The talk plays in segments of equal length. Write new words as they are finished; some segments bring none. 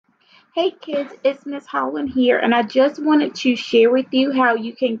Hey kids, it's Miss Holland here, and I just wanted to share with you how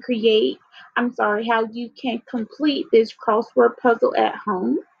you can how you can complete this crossword puzzle at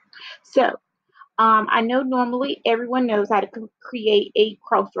home. So, I know normally everyone knows how to create a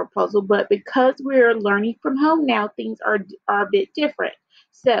crossword puzzle, but because we're learning from home now, things are a bit different.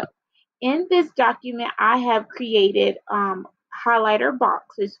 So, in this document, I have created highlighter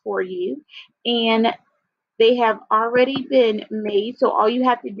boxes for you, and they have already been made, so all you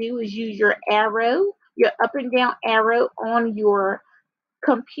have to do is use your arrow, your up and down arrow on your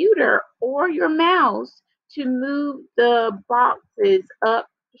computer or your mouse to move the boxes up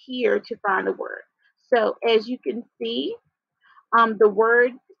here to find a word. So as you can see, the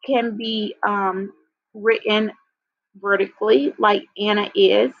word can be written vertically like Anna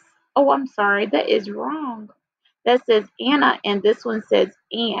is. Oh, I'm sorry, that is wrong. That says Anna, and this one says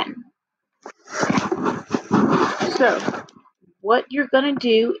Ann. So what you're going to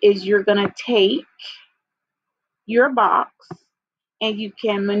do is you're going to take your box and you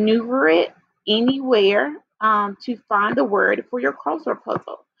can maneuver it anywhere to find the word for your crossword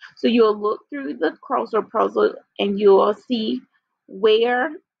puzzle. So you'll look through the crossword puzzle and you'll see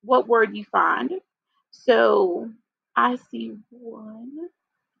what word you find. So I see one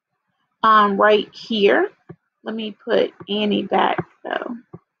right here. Let me put Annie back though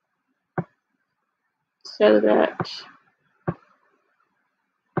so that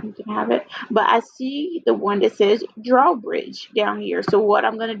you can have it. But I see the one that says drawbridge down here. So what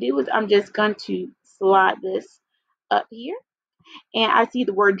I'm going to do is I'm just going to slide this up here. And I see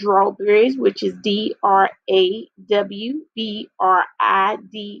the word drawbridge, which is Drawbridge. And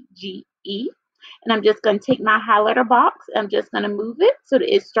I'm just going to take my highlighter box. I'm just going to move it so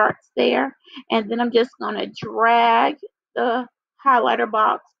that it starts there. And then I'm just going to drag the highlighter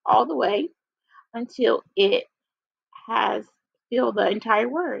box all the way until it has filled the entire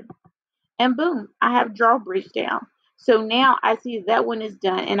word. And boom, I have drawbridge down. So now I see that one is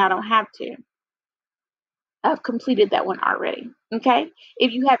done and I don't have to. I've completed that one already. Okay.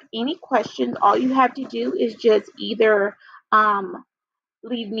 If you have any questions, all you have to do is just either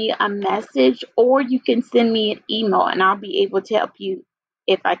leave me a message or you can send me an email and I'll be able to help you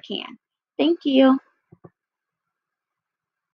if I can. Thank you.